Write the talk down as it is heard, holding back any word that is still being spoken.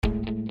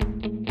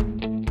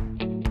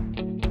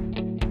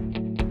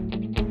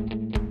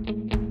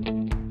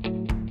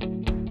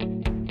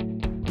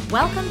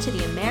Welcome to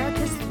the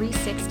Americas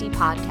 360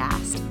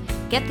 podcast.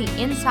 Get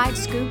the inside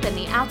scoop and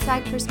the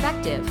outside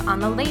perspective on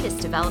the latest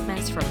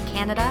developments from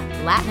Canada,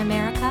 Latin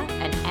America,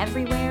 and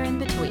everywhere in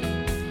between.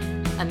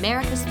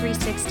 Americas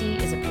 360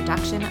 is a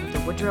production of the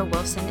Woodrow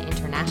Wilson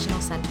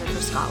International Center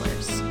for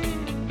Scholars.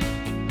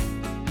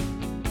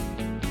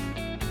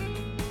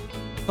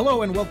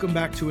 Hello and welcome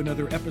back to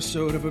another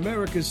episode of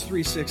Americas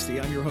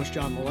 360. I'm your host,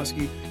 John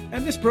Molesky,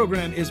 and this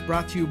program is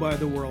brought to you by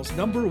the world's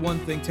 #1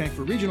 think tank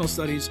for regional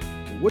studies,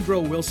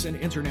 Woodrow Wilson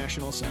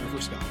International Center for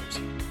Scholars.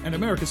 And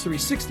Americas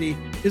 360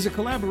 is a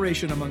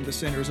collaboration among the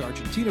Center's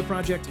Argentina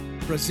Project,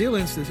 Brazil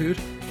Institute,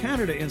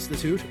 Canada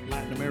Institute,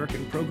 Latin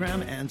American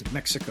Program, and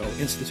Mexico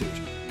Institute.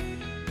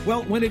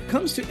 Well, when it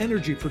comes to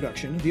energy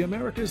production, the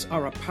Americas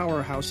are a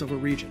powerhouse of a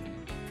region.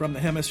 From the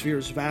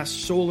Hemisphere's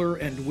vast solar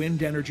and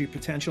wind energy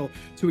potential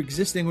to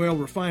existing oil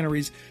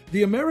refineries,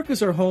 the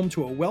Americas are home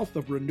to a wealth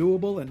of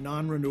renewable and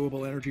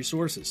non-renewable energy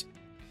sources.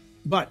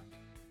 But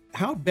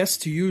how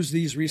best to use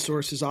these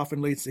resources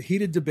often leads to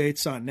heated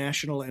debates on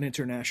national and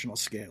international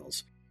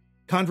scales.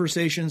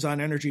 Conversations on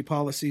energy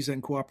policies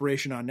and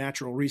cooperation on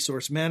natural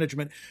resource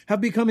management have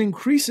become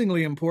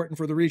increasingly important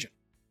for the region.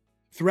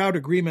 Through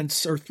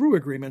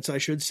agreements, I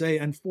should say,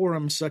 and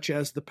forums such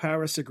as the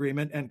Paris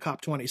Agreement and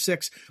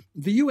COP26,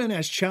 the UN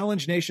has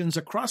challenged nations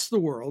across the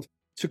world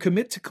to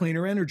commit to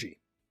cleaner energy.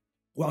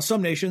 While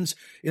some nations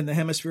in the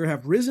hemisphere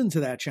have risen to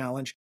that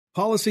challenge,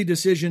 policy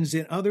decisions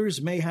in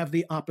others may have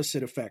the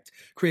opposite effect,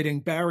 creating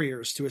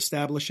barriers to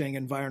establishing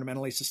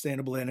environmentally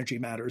sustainable energy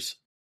matters.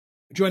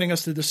 Joining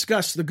us to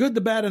discuss the good,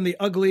 the bad, and the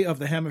ugly of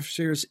the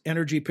hemisphere's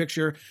energy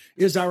picture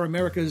is our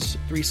Americas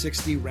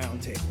 360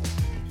 Roundtable.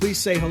 Please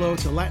say hello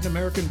to Latin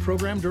American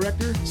Program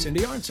Director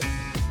Cindy Arnson.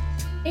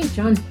 Hey,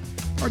 John.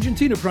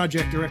 Argentina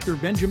Project Director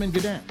Benjamin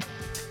Gadan.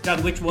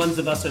 John, which ones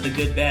of us are the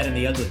good, bad, and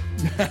the ugly?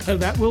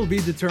 That will be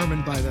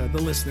determined by the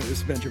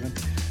listeners, Benjamin.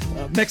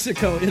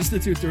 Mexico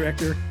Institute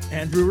Director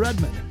Andrew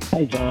Rudman.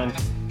 Hi, John.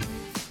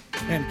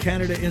 And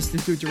Canada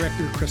Institute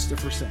Director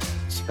Christopher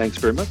Sands. Thanks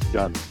very much,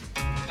 John.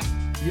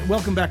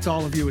 Welcome back to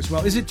all of you as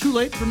well. Is it too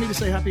late for me to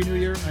say Happy New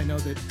Year? I know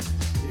that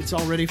it's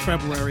already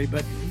February,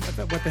 but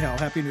what the hell?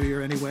 Happy New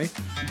Year anyway.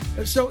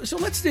 So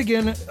let's dig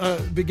in,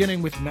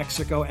 beginning with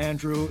Mexico,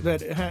 Andrew,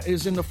 that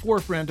is in the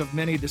forefront of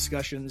many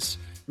discussions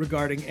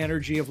regarding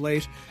energy of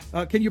late.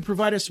 Can you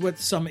provide us with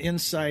some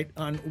insight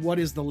on what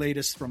is the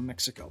latest from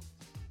Mexico?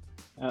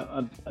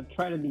 I'll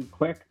try to be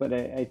quick, but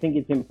I think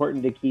it's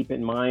important to keep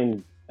in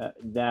mind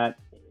that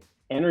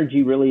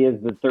energy really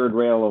is the third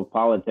rail of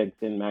politics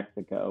in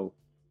Mexico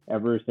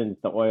ever since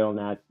the oil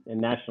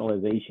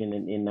nationalization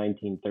in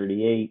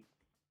 1938.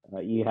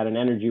 You had an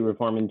energy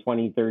reform in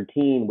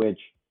 2013, which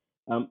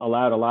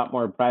allowed a lot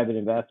more private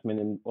investment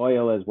in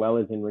oil as well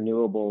as in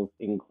renewables,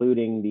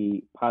 including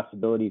the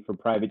possibility for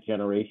private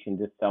generation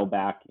to sell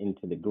back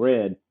into the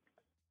grid.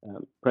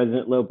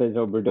 President López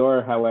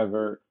Obrador,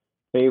 however,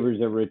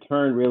 favors a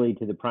return really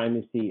to the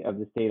primacy of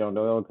the state-owned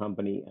oil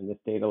company and the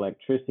state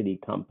electricity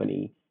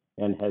company,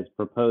 and has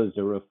proposed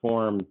a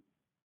reform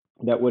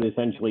that would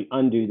essentially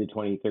undo the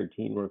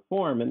 2013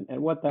 reform.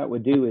 And what that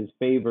would do is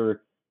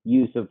favor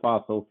use of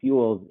fossil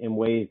fuels in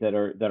ways that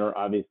are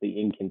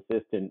obviously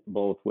inconsistent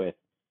both with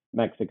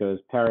Mexico's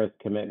Paris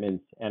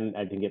commitments and,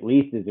 I think at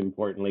least as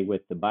importantly,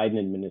 with the Biden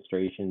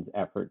administration's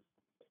efforts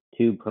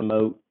to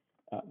promote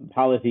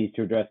policies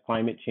to address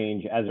climate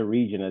change as a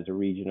region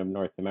of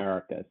North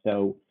America.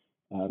 So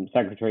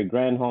Secretary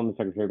Granholm, the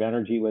Secretary of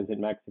Energy, was in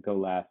Mexico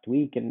last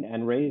week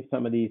and raised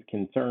some of these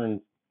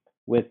concerns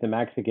with the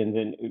Mexicans,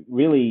 and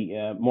really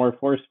more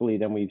forcefully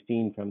than we've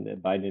seen from the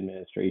Biden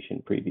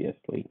administration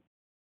previously.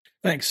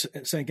 Thanks,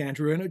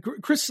 Andrew. And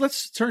Chris,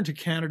 let's turn to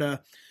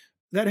Canada.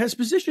 That has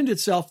positioned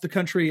itself, the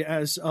country,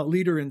 as a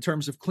leader in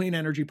terms of clean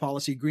energy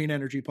policy, green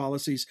energy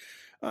policies.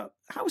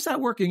 How is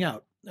that working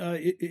out?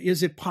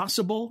 Is it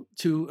possible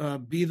to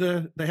be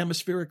the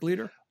hemispheric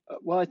leader?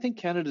 Well, I think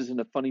Canada's in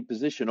a funny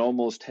position,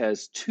 almost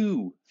has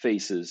two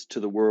faces to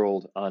the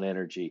world on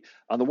energy.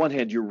 On the one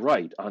hand, you're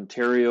right,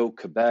 Ontario,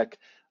 Quebec,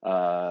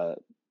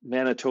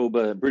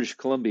 Manitoba, British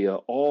Columbia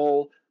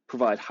all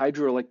provide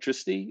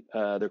hydroelectricity.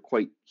 They're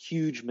quite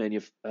huge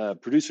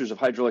producers of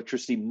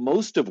hydroelectricity,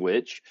 most of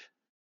which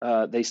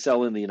they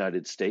sell in the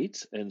United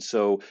States. And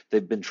so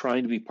they've been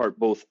trying to be part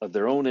both of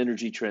their own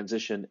energy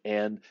transition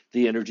and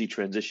the energy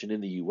transition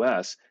in the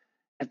U.S.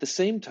 At the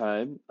same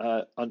time,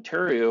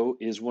 Ontario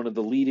is one of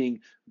the leading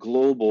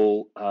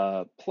global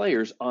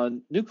players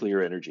on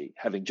nuclear energy,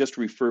 having just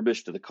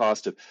refurbished to the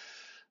cost of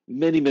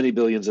many, many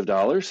billions of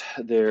dollars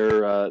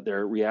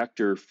their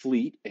reactor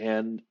fleet.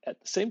 And at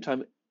the same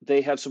time,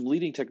 they have some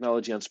leading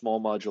technology on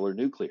small modular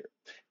nuclear,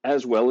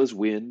 as well as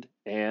wind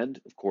and,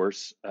 of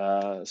course,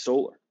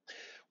 solar.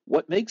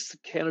 What makes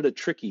Canada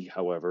tricky,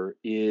 however,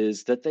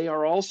 is that they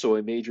are also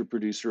a major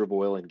producer of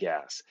oil and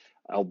gas.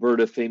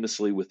 Alberta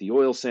famously with the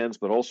oil sands,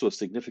 but also a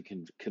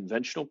significant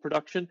conventional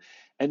production,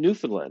 and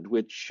Newfoundland,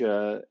 which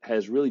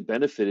has really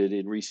benefited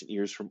in recent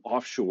years from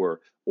offshore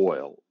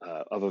oil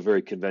of a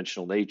very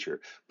conventional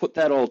nature. Put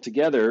that all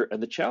together,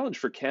 and the challenge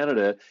for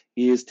Canada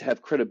is to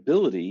have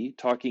credibility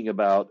talking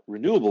about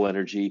renewable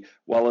energy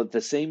while at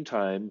the same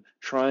time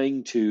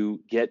trying to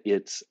get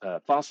its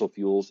fossil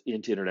fuels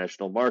into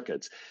international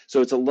markets.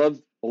 So it's a love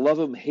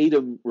them, hate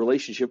them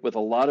relationship with a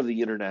lot of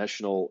the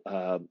international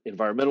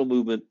environmental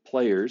movement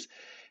players.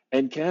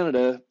 And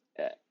Canada,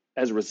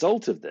 as a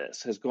result of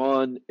this, has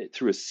gone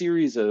through a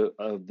series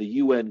of the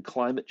UN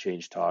climate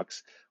change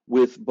talks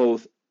with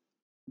both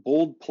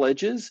bold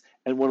pledges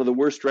and one of the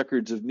worst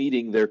records of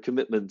meeting their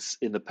commitments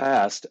in the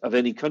past of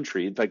any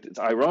country. In fact, it's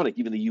ironic,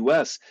 even the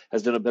US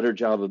has done a better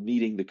job of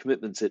meeting the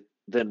commitments it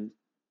then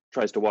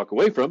tries to walk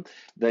away from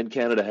than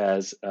Canada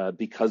has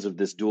because of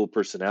this dual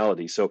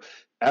personality. So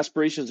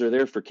aspirations are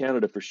there for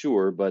Canada for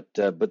sure, but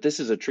this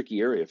is a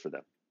tricky area for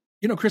them.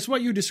 You know, Chris,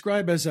 what you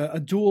describe as a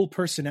dual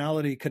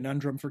personality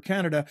conundrum for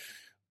Canada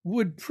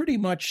would pretty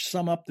much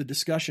sum up the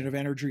discussion of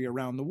energy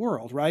around the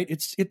world, right?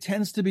 It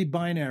tends to be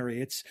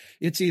binary.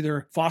 It's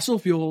either fossil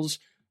fuels,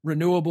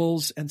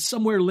 renewables, and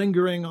somewhere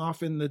lingering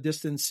off in the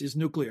distance is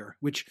nuclear,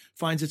 which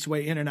finds its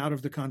way in and out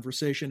of the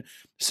conversation.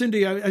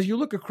 Cindy, as you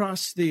look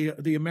across the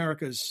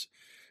Americas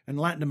and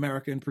Latin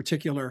America in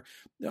particular,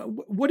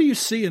 what do you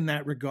see in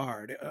that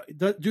regard?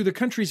 Do the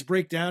countries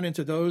break down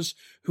into those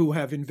who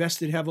have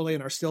invested heavily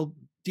and are still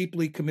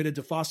deeply committed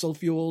to fossil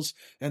fuels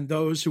and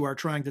those who are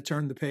trying to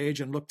turn the page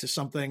and look to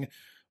something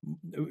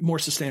more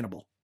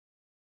sustainable?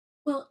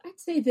 Well, I'd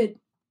say that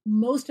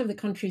most of the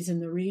countries in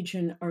the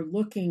region are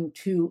looking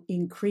to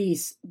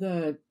increase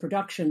the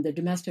production, the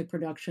domestic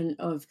production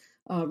of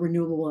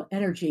renewable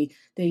energy.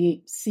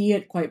 They see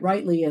it quite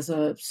rightly as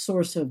a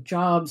source of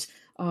jobs,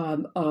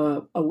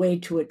 a way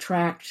to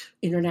attract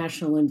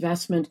international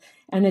investment,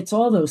 and it's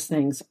all those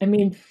things. I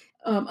mean,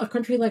 a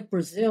country like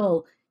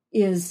Brazil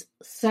is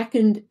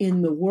second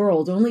in the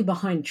world, only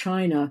behind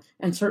China,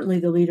 and certainly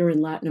the leader in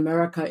Latin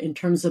America in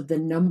terms of the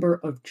number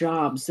of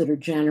jobs that are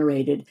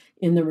generated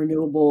in the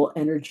renewable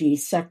energy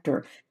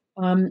sector.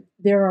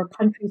 There are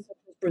countries such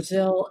as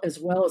Brazil as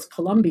well as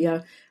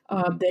Colombia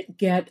that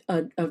get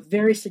a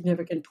very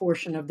significant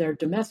portion of their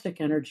domestic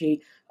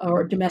energy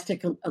or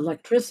domestic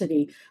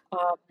electricity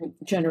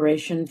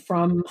generation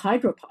from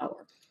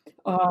hydropower.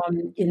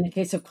 In the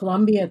case of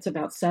Colombia, it's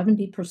about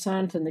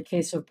 70%. In the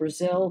case of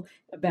Brazil,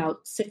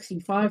 about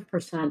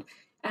 65%.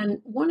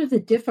 And one of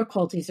the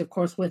difficulties, of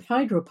course, with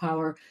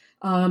hydropower,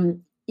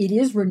 it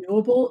is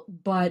renewable,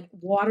 but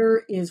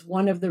water is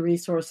one of the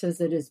resources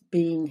that is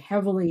being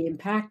heavily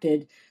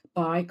impacted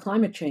by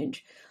climate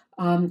change.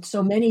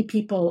 So many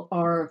people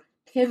are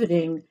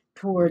pivoting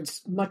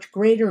towards much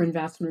greater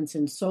investments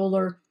in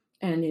solar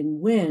and in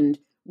wind,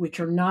 which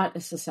are not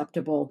as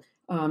susceptible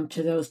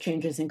to those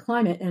changes in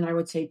climate. And I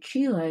would say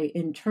Chile,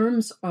 in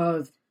terms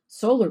of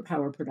solar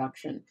power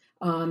production,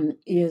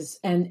 is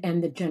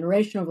and the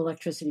generation of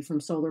electricity from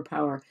solar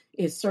power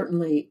is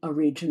certainly a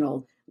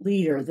regional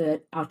leader.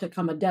 The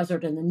Atacama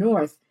Desert in the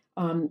north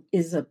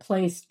is a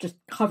place just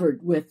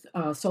covered with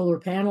solar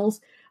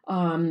panels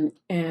and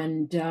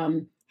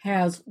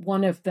has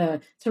one of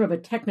the sort of a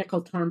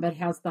technical term, but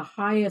has the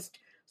highest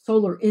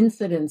solar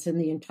incidence in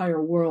the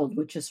entire world,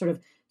 which is sort of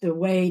the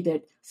way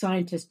that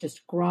scientists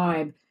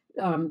describe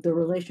the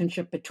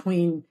relationship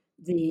between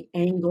the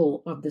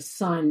angle of the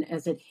sun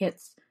as it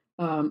hits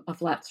a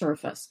flat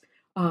surface.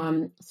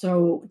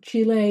 So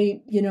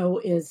Chile,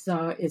 is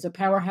a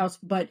powerhouse,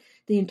 but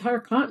the entire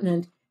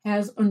continent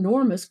has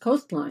enormous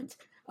coastlines.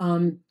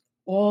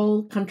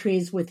 All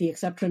countries, with the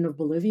exception of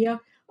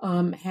Bolivia,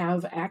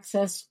 have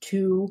access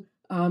to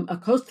a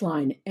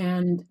coastline,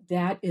 and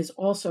that is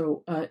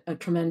also a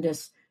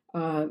tremendous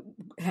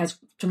has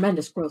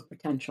tremendous growth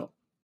potential.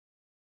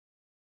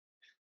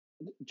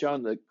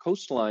 John, the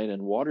coastline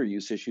and water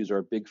use issues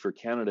are big for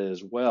Canada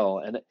as well.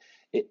 And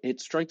it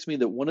strikes me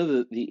that one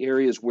of the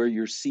areas where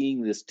you're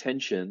seeing this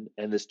tension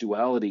and this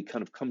duality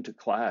kind of come to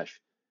clash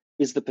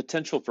is the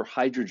potential for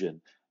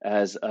hydrogen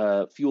as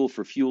a fuel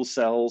for fuel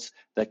cells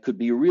that could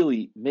be a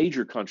really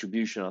major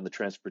contribution on the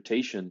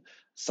transportation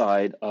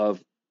side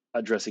of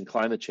addressing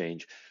climate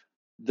change.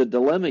 The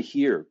dilemma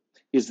here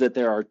is that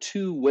there are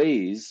two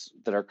ways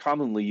that are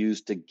commonly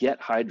used to get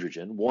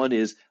hydrogen. One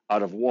is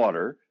out of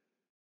water,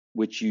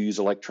 which you use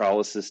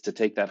electrolysis to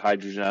take that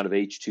hydrogen out of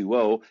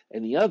H2O,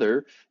 and the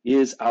other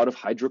is out of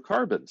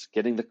hydrocarbons,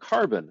 getting the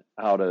carbon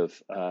out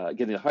of,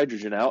 getting the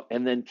hydrogen out,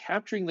 and then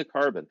capturing the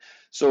carbon.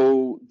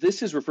 So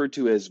this is referred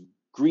to as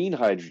green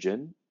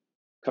hydrogen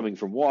coming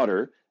from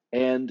water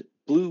and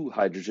blue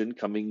hydrogen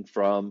coming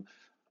from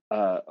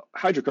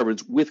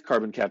hydrocarbons with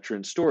carbon capture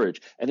and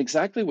storage. And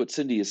exactly what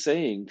Cindy is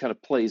saying kind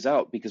of plays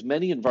out because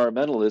many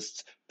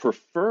environmentalists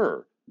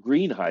prefer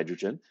green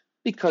hydrogen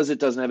because it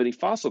doesn't have any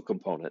fossil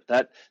component.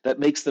 That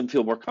makes them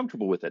feel more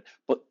comfortable with it.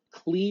 But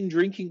clean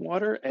drinking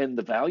water and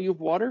the value of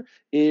water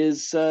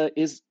is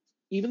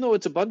even though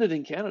it's abundant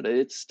in Canada,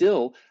 it's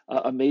still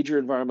a major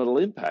environmental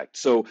impact.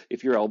 So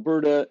if you're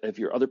Alberta, if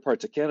you're other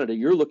parts of Canada,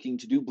 you're looking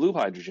to do blue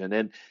hydrogen.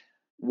 And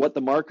what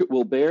the market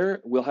will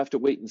bear, we'll have to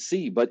wait and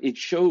see. But it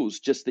shows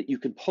just that you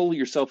can pull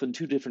yourself in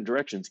two different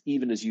directions,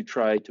 even as you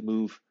try to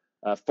move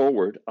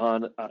forward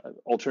on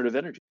alternative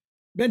energy.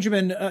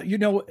 Benjamin,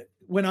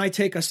 when I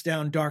take us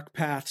down dark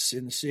paths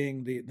in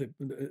seeing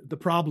the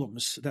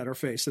problems that are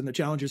faced and the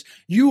challenges,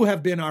 you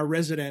have been our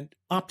resident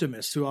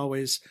optimist who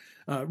always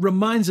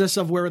reminds us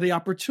of where the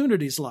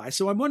opportunities lie.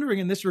 So I'm wondering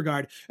in this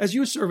regard, as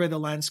you survey the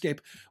landscape,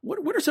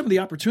 what are some of the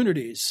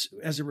opportunities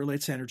as it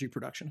relates to energy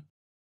production?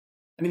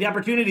 I mean, the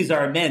opportunities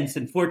are immense.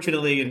 And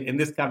fortunately, in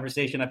this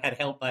conversation, I've had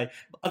help by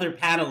other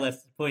panelists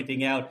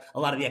pointing out a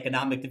lot of the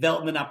economic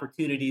development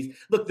opportunities.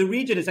 Look, the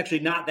region is actually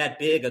not that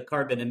big a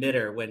carbon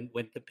emitter when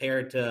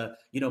compared to,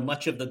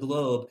 much of the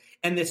globe.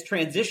 And this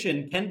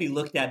transition can be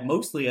looked at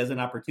mostly as an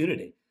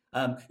opportunity.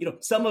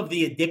 Some of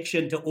the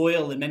addiction to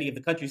oil in many of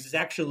the countries is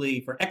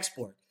actually for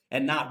export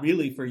and not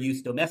really for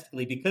use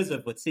domestically because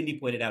of what Cindy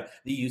pointed out,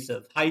 the use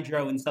of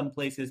hydro in some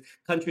places.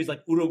 Countries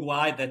like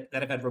Uruguay that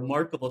have had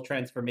remarkable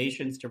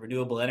transformations to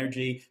renewable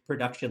energy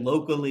production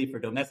locally for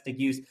domestic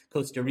use.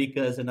 Costa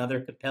Rica is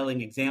another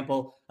compelling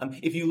example.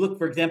 If you look,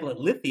 for example, at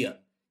lithium,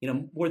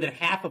 more than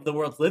half of the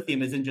world's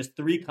lithium is in just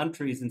 3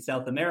 countries in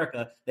South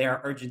America. They are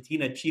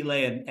Argentina,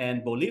 Chile,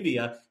 and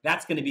Bolivia.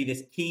 That's going to be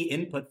this key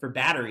input for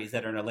batteries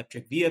that are in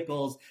electric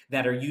vehicles,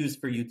 that are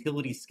used for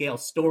utility scale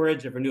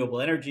storage of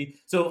renewable energy.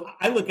 So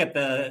I look at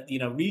the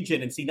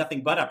region and see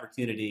nothing but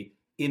opportunity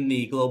in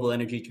the global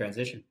energy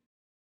transition.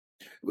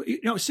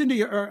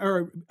 Cindy,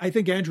 or I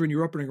think Andrew, in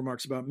your opening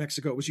remarks about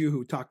Mexico, it was you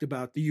who talked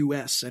about the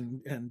U.S.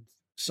 and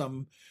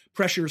some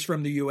pressures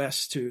from the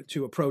U.S.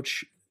 to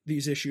approach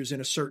these issues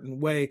in a certain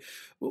way.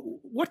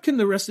 What can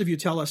the rest of you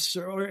tell us,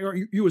 or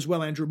you as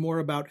well, Andrew, more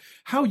about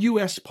how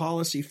U.S.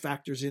 policy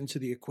factors into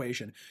the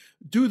equation?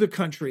 Do the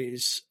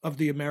countries of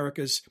the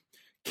Americas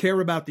care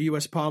about the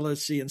U.S.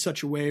 policy in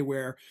such a way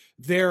where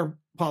their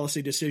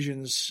policy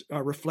decisions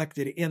are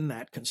reflected in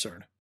that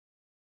concern?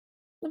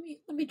 Let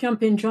me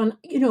jump in, John.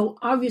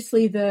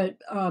 Obviously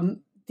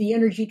the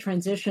energy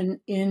transition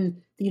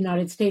in the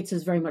United States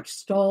is very much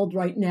stalled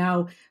right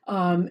now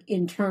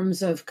in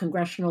terms of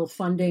congressional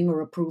funding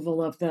or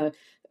approval of the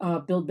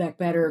Build Back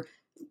Better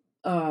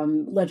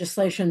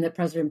legislation that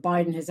President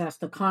Biden has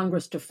asked the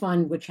Congress to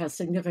fund, which has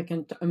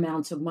significant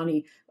amounts of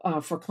money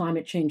for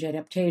climate change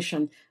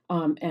adaptation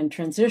and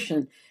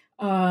transition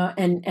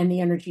and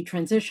the energy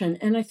transition.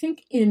 And I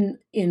think in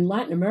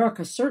Latin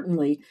America,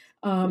 certainly,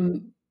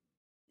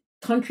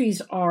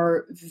 countries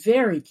are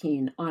very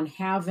keen on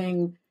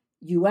having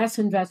U.S.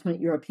 investment,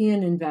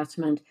 European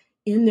investment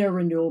in their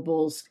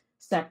renewables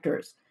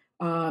sectors.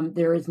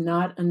 There is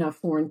not enough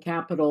foreign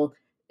capital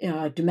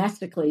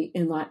domestically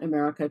in Latin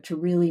America to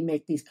really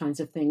make these kinds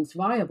of things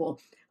viable.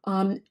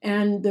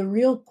 And the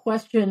real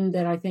question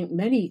that I think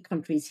many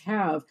countries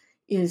have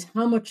is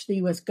how much the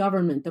U.S.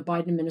 government, the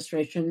Biden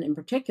administration in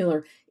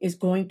particular, is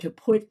going to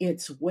put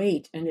its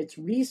weight and its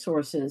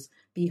resources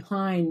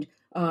behind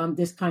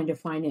this kind of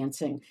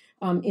financing.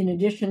 In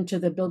addition to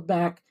the Build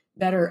Back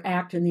Better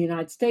Act in the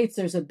United States,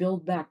 there's a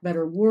Build Back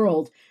Better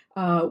World,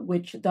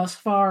 which thus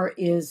far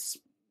is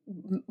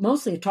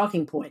mostly a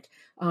talking point.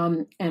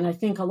 And I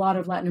think a lot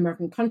of Latin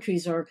American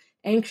countries are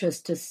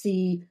anxious to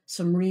see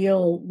some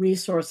real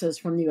resources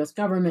from the U.S.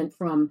 government,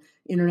 from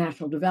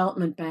international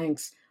development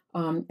banks,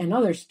 and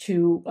others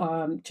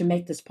to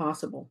make this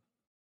possible.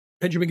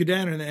 Benjamin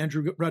Gadan and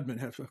Andrew Rudman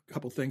have a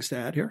couple things to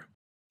add here.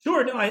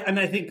 Sure. No,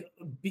 I think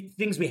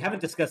things we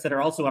haven't discussed that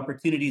are also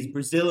opportunities.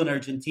 Brazil and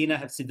Argentina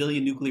have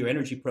civilian nuclear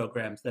energy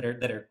programs that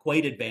are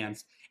quite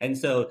advanced. And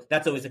so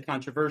that's always a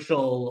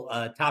controversial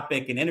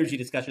topic in energy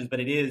discussions, but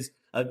it is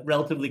a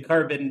relatively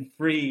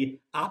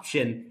carbon-free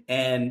option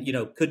and,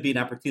 could be an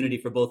opportunity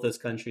for both those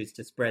countries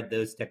to spread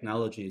those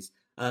technologies.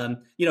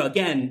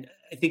 Again,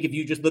 I think if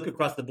you just look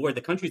across the board,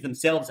 the countries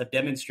themselves have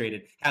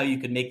demonstrated how you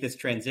can make this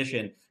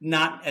transition,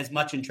 not as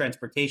much in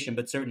transportation,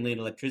 but certainly in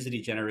electricity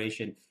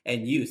generation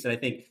and use. And I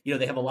think,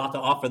 they have a lot to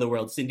offer the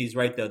world. Cindy's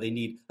right, though. They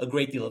need a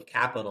great deal of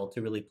capital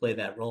to really play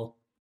that role.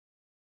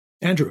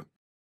 Andrew.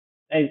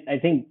 I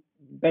think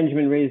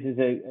Benjamin raises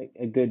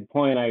a good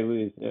point. I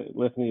was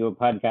listening to a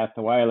podcast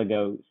a while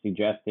ago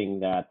suggesting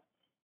that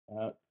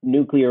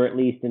nuclear, at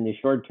least in the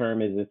short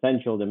term, is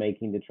essential to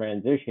making the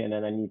transition.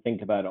 And then you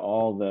think about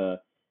all the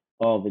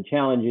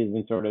challenges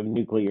and sort of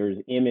nuclear's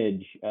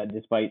image,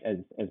 despite, as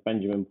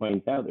Benjamin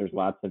points out, there's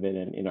lots of it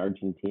in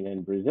Argentina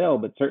and Brazil,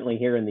 but certainly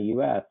here in the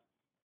U.S.,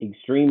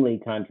 extremely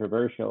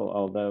controversial,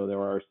 although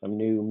there are some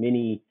new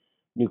mini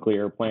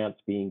nuclear plants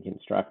being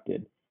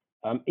constructed.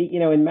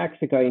 In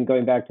Mexico, and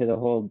going back to the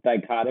whole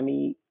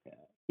dichotomy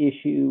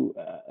issue,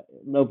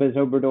 López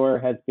Obrador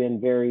has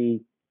been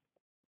very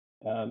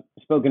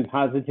spoken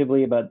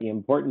positively about the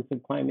importance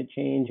of climate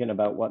change and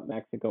about what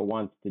Mexico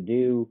wants to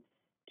do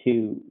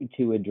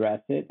to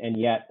address it. And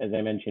yet, as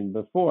I mentioned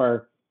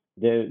before,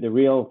 the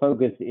real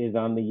focus is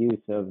on the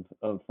use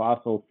of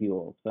fossil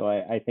fuels. So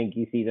I think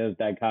you see those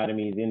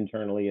dichotomies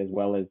internally as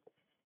well as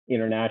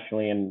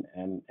internationally,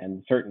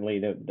 and certainly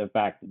the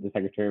fact that the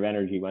Secretary of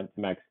Energy went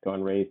to Mexico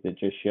and raised it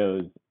just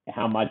shows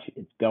how much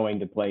it's going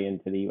to play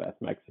into the U.S.,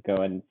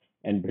 Mexico,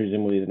 and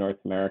presumably the North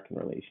American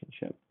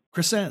relationship.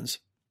 Chris Sands.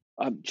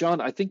 John,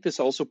 I think this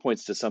also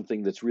points to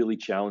something that's really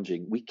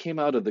challenging. We came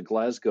out of the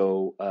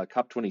Glasgow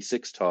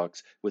COP26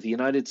 talks with the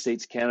United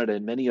States, Canada,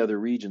 and many other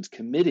regions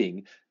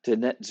committing to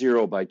net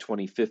zero by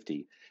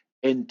 2050.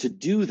 And to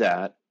do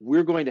that,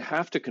 we're going to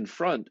have to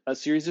confront a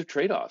series of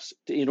trade-offs.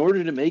 In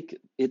order to make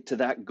it to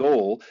that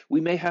goal,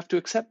 we may have to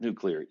accept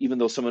nuclear, even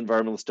though some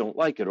environmentalists don't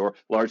like it, or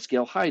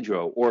large-scale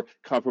hydro, or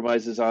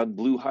compromises on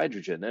blue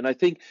hydrogen. And I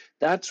think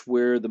that's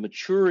where the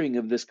maturing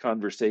of this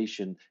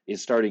conversation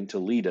is starting to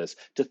lead us,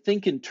 to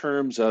think in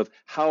terms of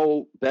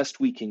how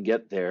best we can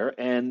get there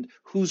and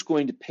who's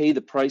going to pay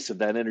the price of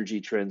that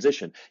energy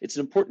transition. It's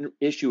an important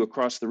issue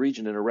across the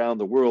region and around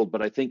the world,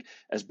 but I think,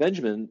 as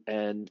Benjamin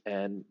and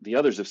the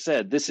others have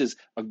said, this is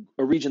a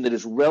region that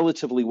is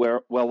relatively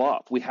well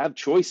off. We have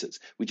choices.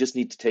 We just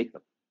need to take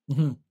them.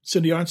 Mm-hmm.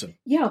 Cindy Arnson.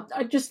 Yeah,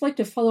 I'd just like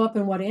to follow up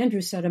on what Andrew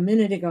said a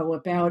minute ago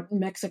about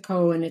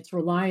Mexico and its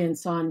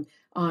reliance on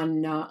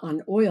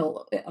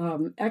oil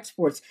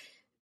exports.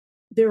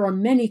 There are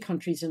many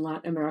countries in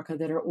Latin America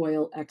that are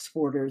oil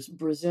exporters.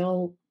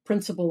 Brazil,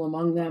 principal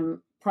among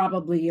them,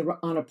 probably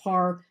on a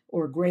par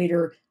or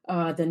greater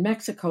than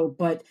Mexico,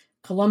 but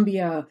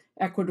Colombia,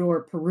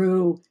 Ecuador,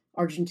 Peru,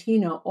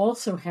 Argentina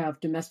also have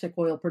domestic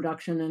oil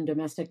production and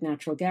domestic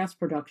natural gas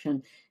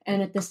production.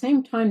 And at the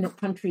same time that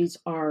countries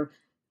are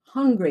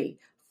hungry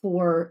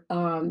for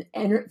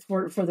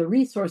the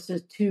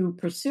resources to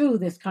pursue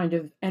this kind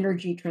of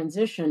energy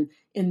transition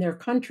in their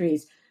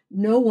countries,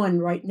 no one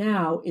right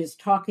now is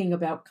talking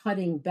about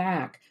cutting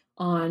back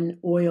on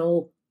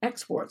oil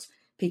exports,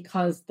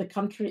 because the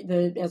country,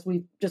 as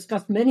we've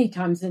discussed many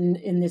times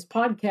in this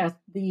podcast,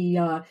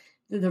 the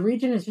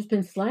region has just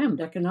been slammed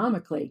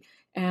economically.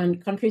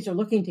 And countries are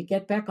looking to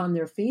get back on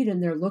their feet,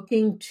 and they're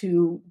looking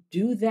to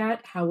do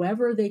that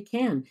however they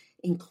can,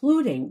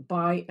 including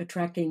by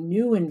attracting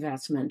new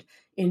investment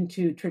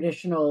into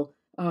traditional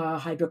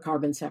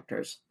hydrocarbon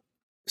sectors.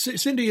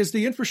 Cindy, is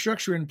the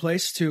infrastructure in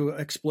place to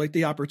exploit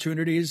the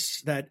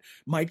opportunities that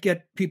might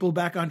get people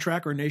back on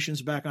track or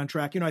nations back on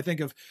track? I think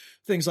of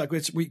things like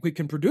we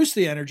can produce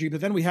the energy, but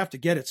then we have to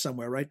get it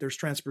somewhere, right? There's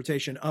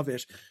transportation of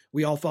it.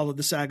 We all followed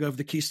the saga of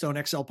the Keystone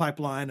XL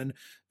pipeline and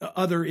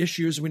other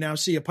issues. We now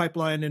see a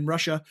pipeline in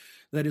Russia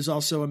that is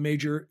also a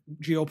major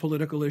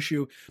geopolitical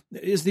issue.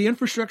 Is the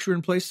infrastructure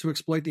in place to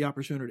exploit the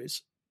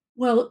opportunities?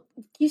 Well,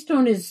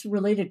 Keystone is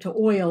related to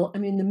oil. I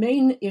mean, the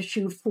main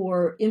issue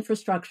for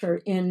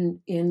infrastructure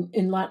in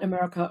Latin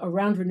America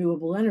around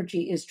renewable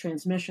energy is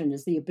transmission,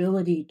 is the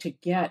ability to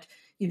get,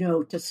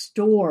 to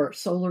store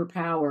solar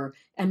power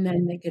and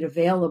then make it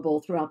available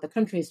throughout the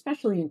country,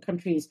 especially in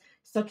countries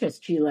such as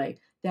Chile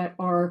that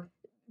are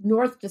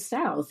north to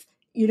south,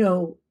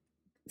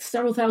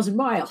 several thousand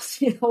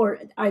miles, or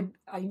I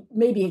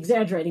may be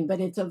exaggerating,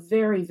 but it's a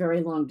very,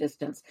 very long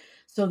distance,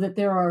 so that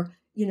there are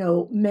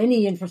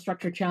many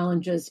infrastructure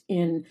challenges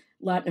in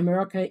Latin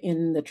America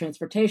in the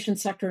transportation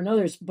sector and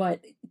others,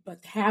 but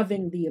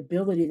having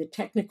the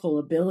technical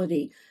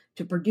ability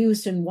to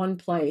produce in one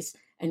place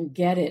and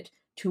get it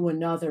to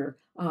another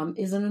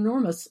is an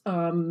enormous.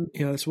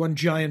 It's one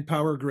giant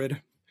power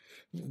grid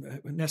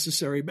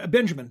necessary.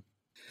 Benjamin.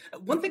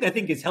 One thing I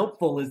think is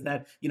helpful is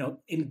that,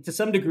 to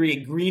some degree,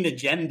 a green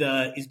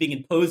agenda is being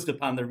imposed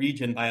upon the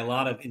region by a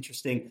lot of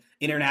interesting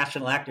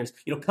international actors.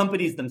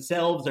 Companies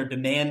themselves are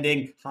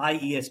demanding high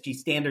ESG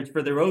standards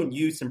for their own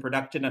use and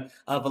production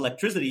of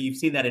electricity. You've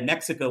seen that in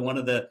Mexico. One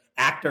of the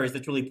actors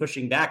that's really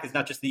pushing back is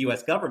not just the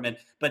U.S. government,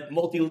 but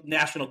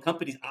multinational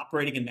companies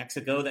operating in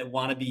Mexico that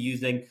want to be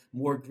using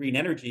more green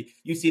energy.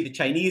 You see the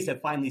Chinese have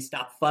finally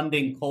stopped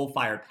funding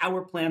coal-fired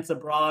power plants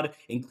abroad,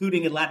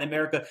 including in Latin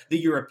America. The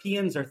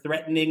Europeans are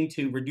threatening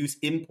to reduce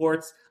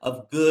imports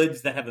of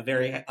goods that have a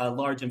very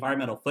large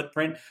environmental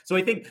footprint. So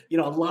I think, a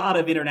lot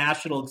of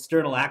international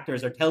external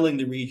actors are telling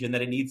the region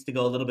that it needs to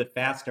go a little bit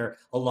faster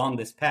along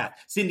this path.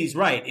 Cindy's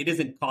right. It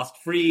isn't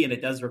cost-free and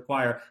it does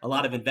require a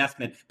lot of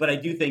investment. But I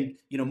do think,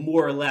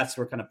 more or less,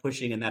 we're kind of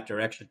pushing in that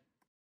direction.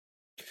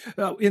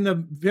 In the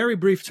very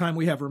brief time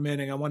we have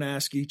remaining, I want to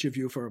ask each of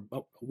you for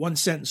a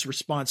one-sentence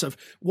response of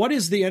what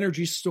is the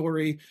energy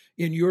story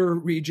in your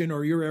region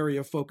or your area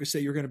of focus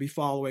that you're going to be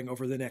following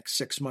over the next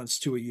 6 months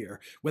to a year,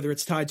 whether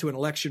it's tied to an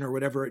election or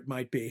whatever it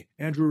might be.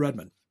 Andrew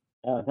Rudman.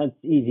 That's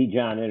easy,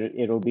 John.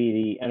 It'll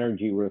be the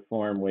energy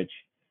reform, which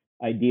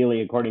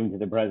ideally, according to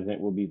the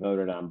president, will be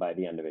voted on by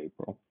the end of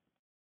April.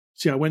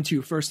 See, I went to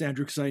you first,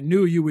 Andrew, because I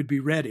knew you would be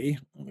ready,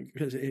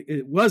 because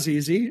it was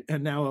easy,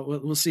 and now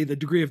we'll see the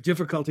degree of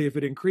difficulty if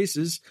it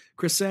increases.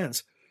 Chris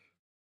Sands.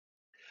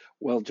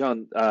 Well,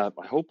 John, I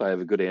hope I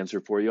have a good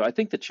answer for you. I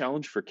think the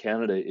challenge for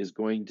Canada is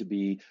going to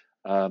be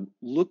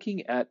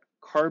looking at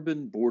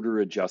carbon border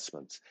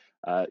adjustments.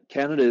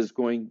 Canada is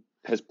going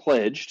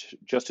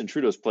Justin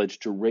Trudeau's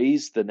pledged to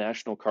raise the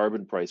national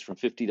carbon price from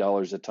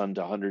 $50 a ton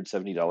to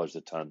 $170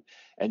 a ton.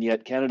 And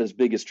yet Canada's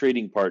biggest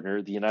trading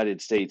partner, the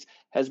United States,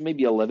 has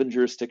maybe 11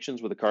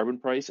 jurisdictions with a carbon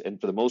price.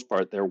 And for the most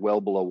part, they're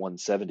well below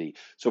 170.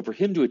 So for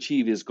him to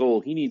achieve his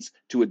goal, he needs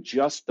to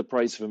adjust the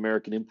price of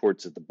American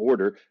imports at the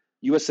border.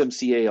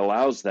 USMCA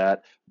allows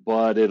that,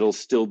 but it'll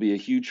still be a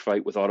huge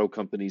fight with auto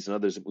companies and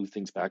others that move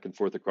things back and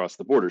forth across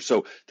the border.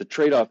 So the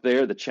trade-off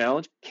there, the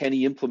challenge, can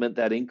he implement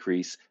that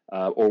increase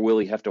or will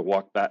he have to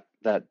walk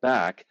that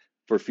back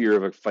for fear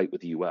of a fight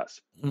with the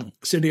U.S.?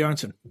 Cindy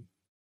Arnson.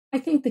 I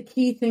think the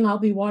key thing I'll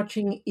be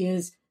watching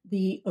is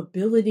the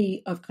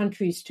ability of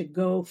countries to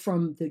go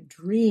from the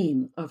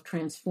dream of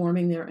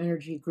transforming their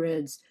energy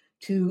grids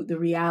to the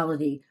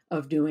reality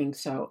of doing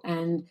so.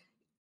 And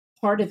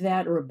part of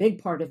that, or a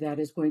big part of that,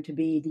 is going to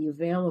be the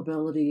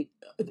availability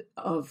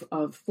of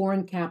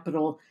foreign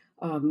capital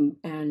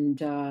and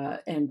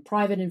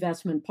private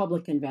investment,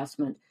 public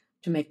investment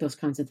to make those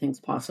kinds of things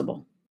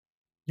possible.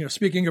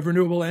 Speaking of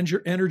renewable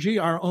energy,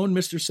 our own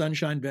Mr.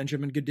 Sunshine,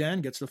 Benjamin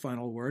Gadan, gets the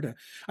final word.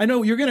 I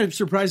know you're going to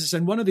surprise us,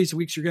 and one of these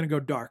weeks you're going to go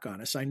dark on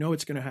us. I know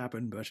it's going to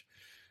happen, but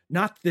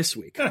not this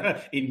week.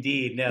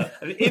 Indeed, no.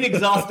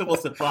 Inexhaustible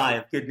supply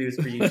of good news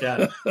for you,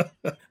 John.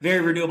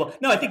 Very renewable.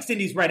 No, I think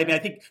Cindy's right. I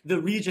think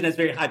the region has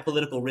very high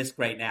political risk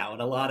right now,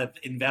 and a lot of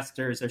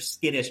investors are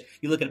skittish.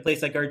 You look at a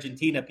place like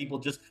Argentina, people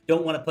just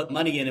don't want to put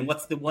money in. And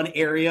what's the one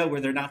area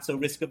where they're not so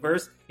risk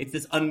averse? It's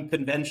this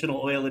unconventional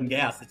oil and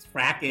gas. It's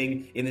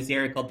fracking in this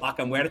area called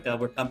Vaca Muerta,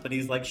 where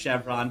companies like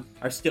Chevron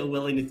are still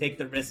willing to take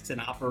the risks and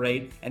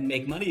operate and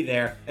make money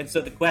there. And so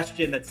the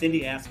question that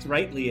Cindy asks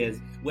rightly is,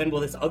 when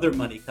will this other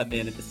money come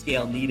in at the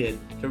scale needed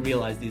to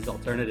realize these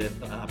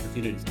alternative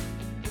opportunities?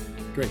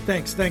 Great.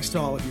 Thanks to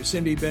all of you.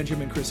 Cindy,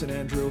 Benjamin, Chris, and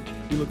Andrew.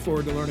 We look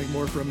forward to learning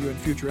more from you in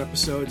future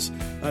episodes.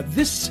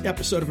 This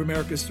episode of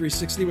America's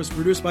 360 was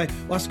produced by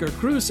Oscar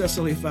Cruz,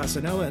 Cecily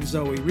Fasanella, and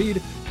Zoe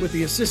Reed, with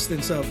the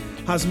assistance of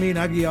Hasmin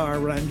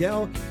Aguiar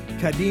Rangel,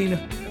 Caden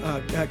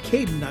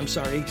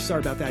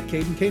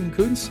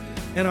Kuntz,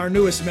 and our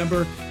newest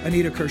member,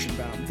 Anita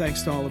Kirschenbaum.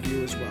 Thanks to all of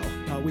you as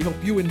well. We hope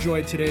you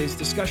enjoyed today's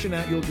discussion,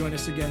 and you'll join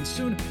us again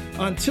soon.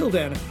 Until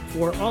then,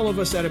 for all of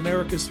us at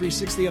America's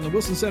 360 and the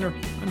Wilson Center,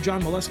 I'm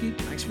John Molesky.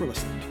 Thanks for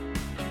listening.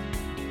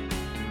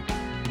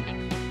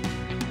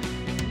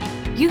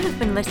 You have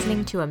been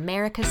listening to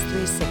America's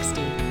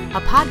 360,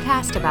 a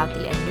podcast about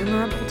the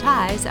innumerable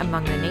ties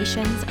among the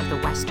nations of the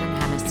Western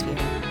Hemisphere.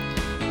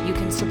 You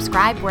can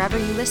subscribe wherever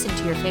you listen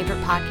to your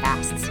favorite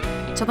podcasts.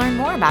 To learn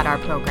more about our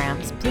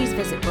programs, please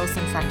visit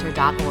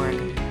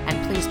wilsoncenter.org.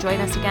 And please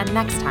join us again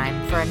next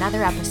time for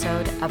another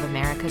episode of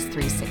America's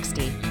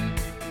 360.